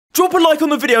Drop a like on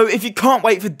the video if you can't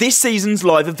wait for this season's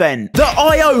live event. The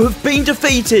IO have been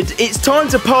defeated, it's time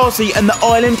to party and the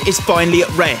island is finally at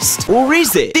rest. Or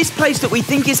is it? This place that we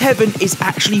think is heaven is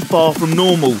actually far from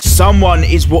normal. Someone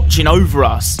is watching over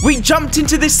us. We jumped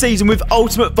into this season with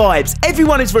ultimate vibes.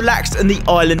 Everyone is relaxed and the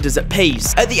island is at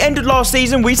peace. At the end of last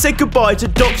season, we said goodbye to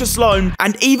Dr. Sloan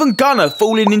and even Gunner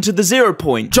falling into the 0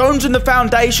 point. Jones and the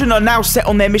Foundation are now set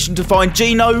on their mission to find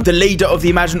Gino, the leader of the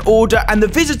Imagined Order, and the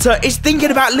Visitor is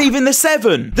thinking about leaving the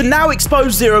 7. The now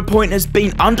exposed 0 point has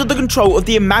been under the control of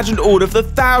the Imagined Order for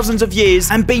thousands of years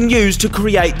and been used to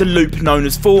create the loop known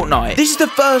as Fortnite. This is the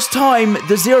first time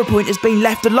the 0 point has been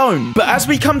left alone, but as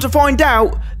we come to find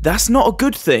out, that's not a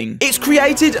good thing. It's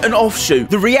created an offshoot,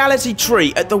 the reality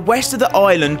tree at the west of the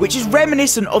island, which is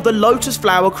reminiscent of the lotus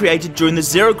flower created during the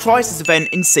Zero Crisis event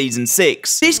in Season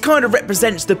 6. This kind of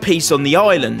represents the peace on the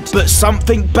island, but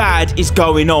something bad is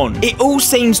going on. It all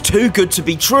seems too good to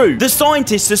be true. The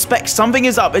scientists suspect something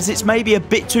is up as it's maybe a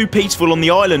bit too peaceful on the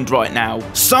island right now.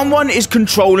 Someone is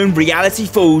controlling Reality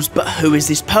Falls, but who is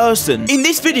this person? In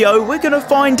this video, we're gonna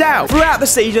find out. Throughout the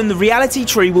season, the reality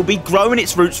tree will be growing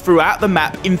its roots throughout the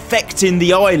map, infecting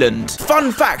the island.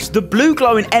 Fun fact, the blue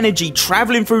glowing energy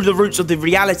traveling through the roots of the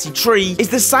reality tree is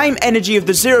the same energy of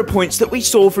the 0 points that we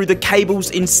saw through the cables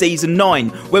in Season 9,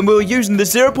 when we were using the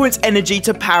 0 points energy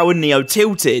to power Neo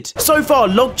Tilted. So far,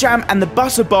 Logjam and the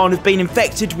Butter Barn have been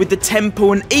infected, with the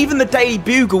Temple and even the Daily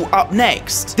Bugle up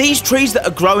next. These trees that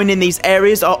are growing in these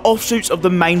areas are offshoots of the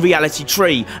main reality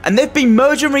tree, and they've been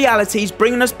merging realities,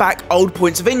 bringing us back old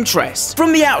points of interest.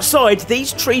 From the outside,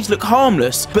 these trees look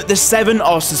harmless, but the 7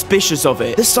 are suspicious of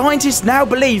it. The scientist now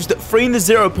believes that freeing the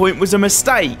 0 point was a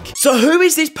mistake. So who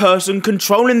is this person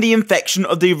controlling the infection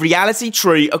of the reality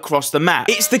tree across the map?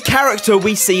 It's the character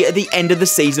we see at the end of the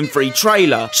Season 3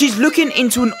 trailer. She's looking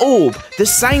into an orb, the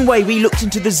same way we looked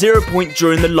into the 0 point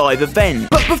during the live event.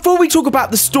 But before we talk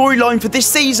about the storyline for this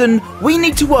season, we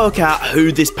need to work out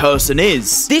who this person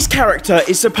is. This character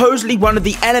is supposedly one of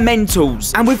the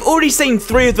elementals, and we've already seen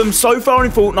 3 of them so far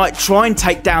in Fortnite try and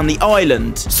take down the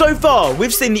island. So far,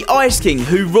 we've seen the Ice King,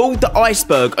 who ruled the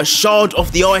iceberg, a shard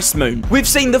of the Ice Moon. We've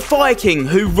seen the Fire King,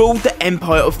 who ruled the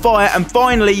Empire of Fire, and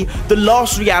finally, the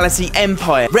last reality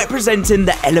empire, representing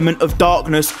the element of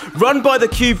darkness, run by the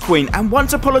Cube Queen, and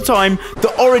once upon a time,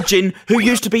 the Origin, who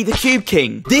used to be the Cube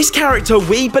King. This character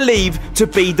we believe to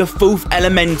be the 4th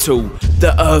elemental,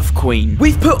 the Earth Queen.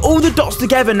 We've put all the dots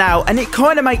together now, and it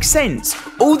kind of makes sense.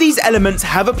 All these elements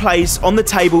have a place on the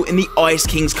table in the Ice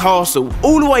King's castle,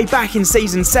 all the way back in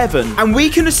Season 7, and we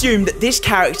can assume that this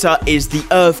character is the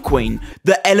Earth Queen,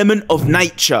 the element of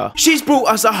nature. She's brought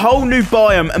us a whole new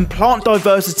biome and plant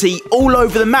diversity all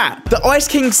over the map. The Ice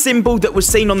King's symbol that was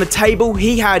seen on the table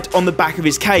he had on the back of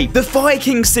his cape. The Fire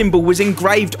King's symbol was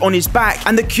engraved on his back,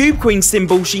 and the Cube Queen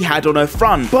symbol she had on her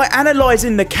front. By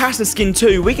analysing the Casa skin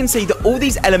too, we can see that all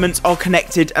these elements are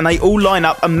connected and they all line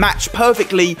up and match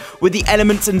perfectly with the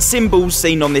elements and symbols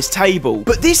seen on this table.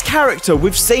 But this character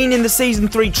we've seen in the Season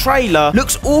 3 trailer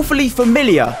looks awfully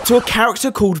familiar to a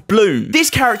character called Bloom. This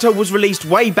character was released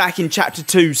way back in Chapter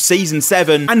 2, Season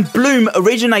 7, and Bloom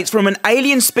originates from an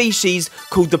alien species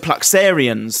called the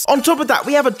Pluxarians. On top of that,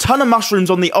 we have a ton of mushrooms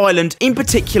on the island, in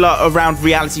particular around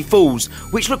Reality Falls,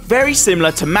 which look very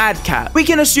similar to Madcap. We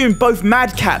can assume both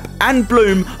Madcap and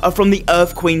Bloom are from the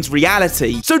Earth Queen's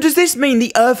reality. So does this mean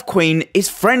the Earth Queen is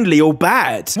friendly or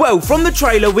bad? Well, from the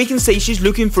trailer, we can see she's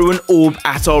looking through an orb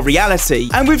at our reality,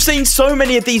 and we've seen so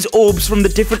many of these orbs from the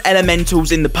different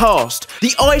elementals in the past.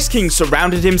 The Ice King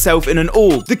surrounded himself in an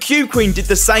orb. The Cube Queen did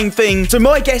the same thing, so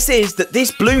my guess is that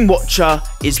this Bloom Watcher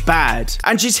is bad,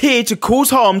 and she's here to cause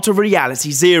harm to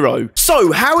Reality Zero.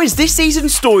 So, how is this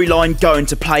season's storyline going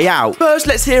to play out? First,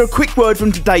 let's hear a quick word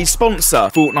from today's sponsor,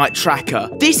 Fortnite Tracker.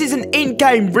 This is an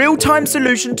in-game, real-time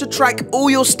solution to track all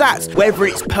your stats, whether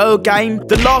it's per game,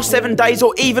 the last 7 days,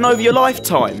 or even over your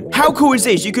lifetime. How cool is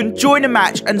this? You can join a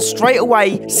match and straight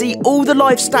away see all the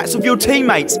live stats of your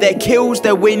teammates, their kills,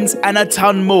 their wins, and a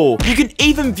ton more. You can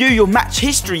even view your match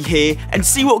history here and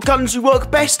see what guns you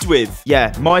work best with.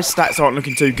 Yeah, my stats aren't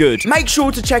looking too good. Make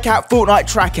sure to check out Fortnite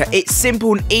Tracker. It's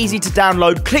simple and easy to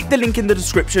download. Click the link in the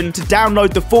description to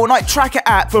download the Fortnite Tracker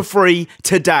app for free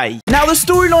today. Now, the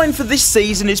storyline for this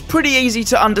season is pretty easy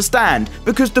to understand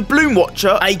because the Bloom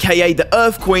Watcher, aka the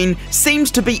Earth Queen,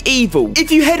 seems to be evil.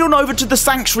 If you head on over over to the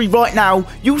sanctuary right now,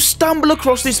 you'll stumble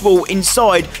across this wall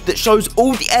inside that shows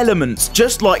all the elements,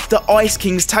 just like the Ice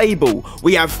King's table.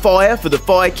 We have fire for the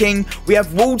Fire King, we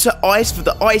have water ice for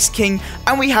the Ice King,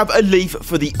 and we have a leaf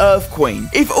for the Earth Queen.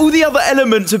 If all the other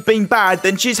elements have been bad,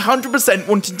 then she's 100%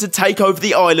 wanting to take over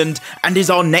the island and is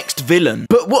our next villain.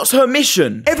 But what's her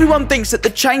mission? Everyone thinks that the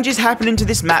changes happening to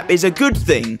this map is a good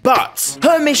thing, but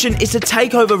her mission is to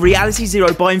take over Reality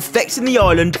Zero by infecting the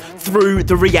island through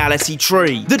the reality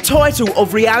tree. The title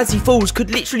of Reality Falls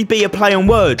could literally be a play on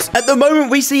words. At the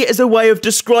moment, we see it as a way of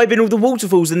describing all the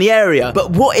waterfalls in the area,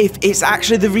 but what if it's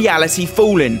actually the reality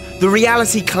falling, the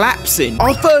reality collapsing?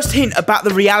 Our first hint about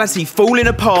the reality falling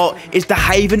apart is the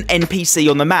Haven NPC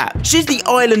on the map. She's the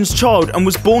island's child and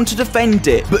was born to defend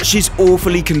it, but she's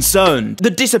awfully concerned.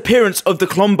 The disappearance of the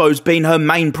Clombos being her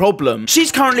main problem.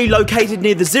 She's currently located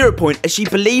near the 0 point as she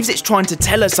believes it's trying to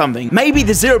tell her something. Maybe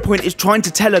the 0 point is trying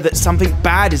to tell her that something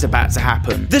bad is about to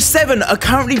happen. The 7 are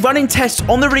currently running tests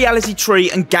on the reality tree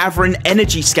and gathering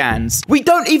energy scans. We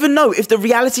don't even know if the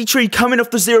reality tree coming off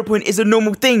the 0 point is a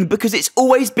normal thing because it's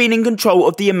always been in control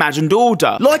of the imagined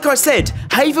order. Like I said,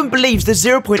 Haven believes the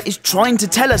 0 point is trying to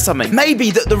tell her something.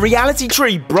 Maybe that the reality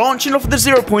tree branching off of the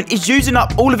 0 point is using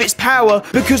up all of its power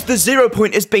because the 0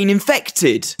 point has been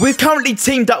infected. We've currently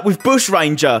teamed up with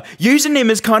Bushranger, using him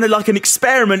as kind of like an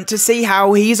experiment to see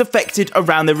how he is affected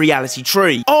around the reality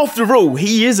tree. After all,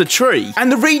 he is a tree,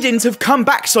 and the readings have come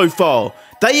back so far.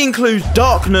 They include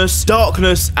darkness,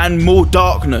 darkness, and more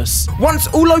darkness. Once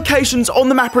all locations on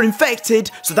the map are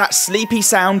infected, so that's Sleepy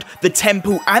Sound, the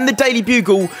Temple, and the Daily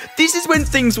Bugle, this is when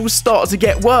things will start to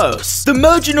get worse. The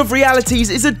merging of realities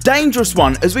is a dangerous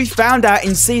one, as we found out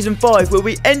in Season 5, where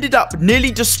we ended up nearly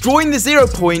destroying the 0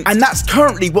 point, and that's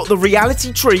currently what the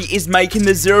reality tree is making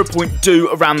the 0 point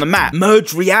do around the map.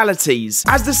 Merge realities.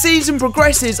 As the season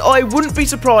progresses, I wouldn't be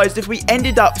surprised if we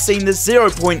ended up seeing the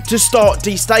 0 point to start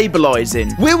destabilizing.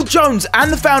 Will Jones and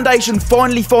the Foundation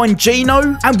finally find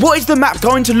Gino? And what is the map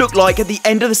going to look like at the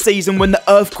end of the season when the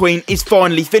Earth Queen is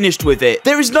finally finished with it?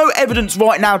 There is no evidence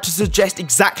right now to suggest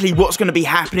exactly what's going to be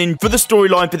happening for the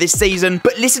storyline for this season,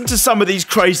 but listen to some of these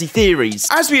crazy theories.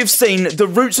 As we have seen, the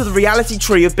roots of the reality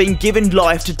tree have been given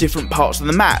life to different parts of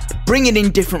the map, bringing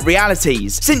in different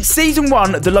realities. Since Season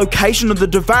 1, the location of the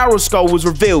Devourer Skull was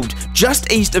revealed just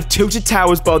east of Tilted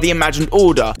Towers by the Imagined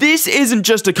Order. This isn't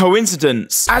just a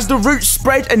coincidence. As the roots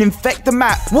spread and infect the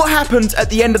map, what happens at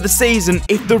the end of the season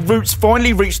if the roots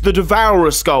finally reach the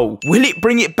Devourer Skull? Will it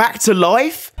bring it back to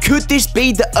life? Could this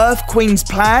be the Earth Queen's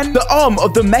plan? The arm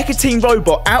of the Mecha Team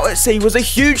robot out at sea was a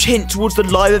huge hint towards the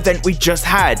live event we just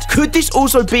had. Could this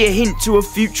also be a hint to a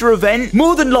future event?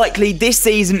 More than likely, this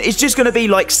season is just going to be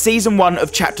like Season 1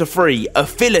 of Chapter 3, a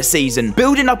filler season,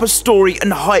 building up a story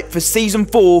and hype for Season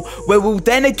 4, where we'll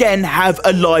then again have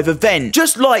a live event.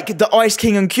 Just like the Ice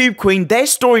King and Cube Queen, their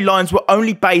storylines were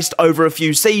only based over a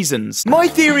few seasons. My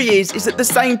theory is that the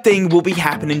same thing will be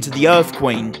happening to the Earth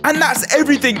Queen. And that's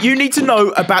everything you need to know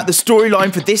about the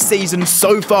storyline for this season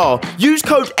so far. Use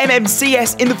code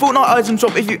MMCS in the Fortnite item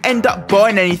shop if you end up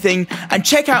buying anything, and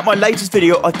check out my latest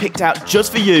video I picked out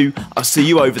just for you. I'll see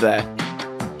you over there.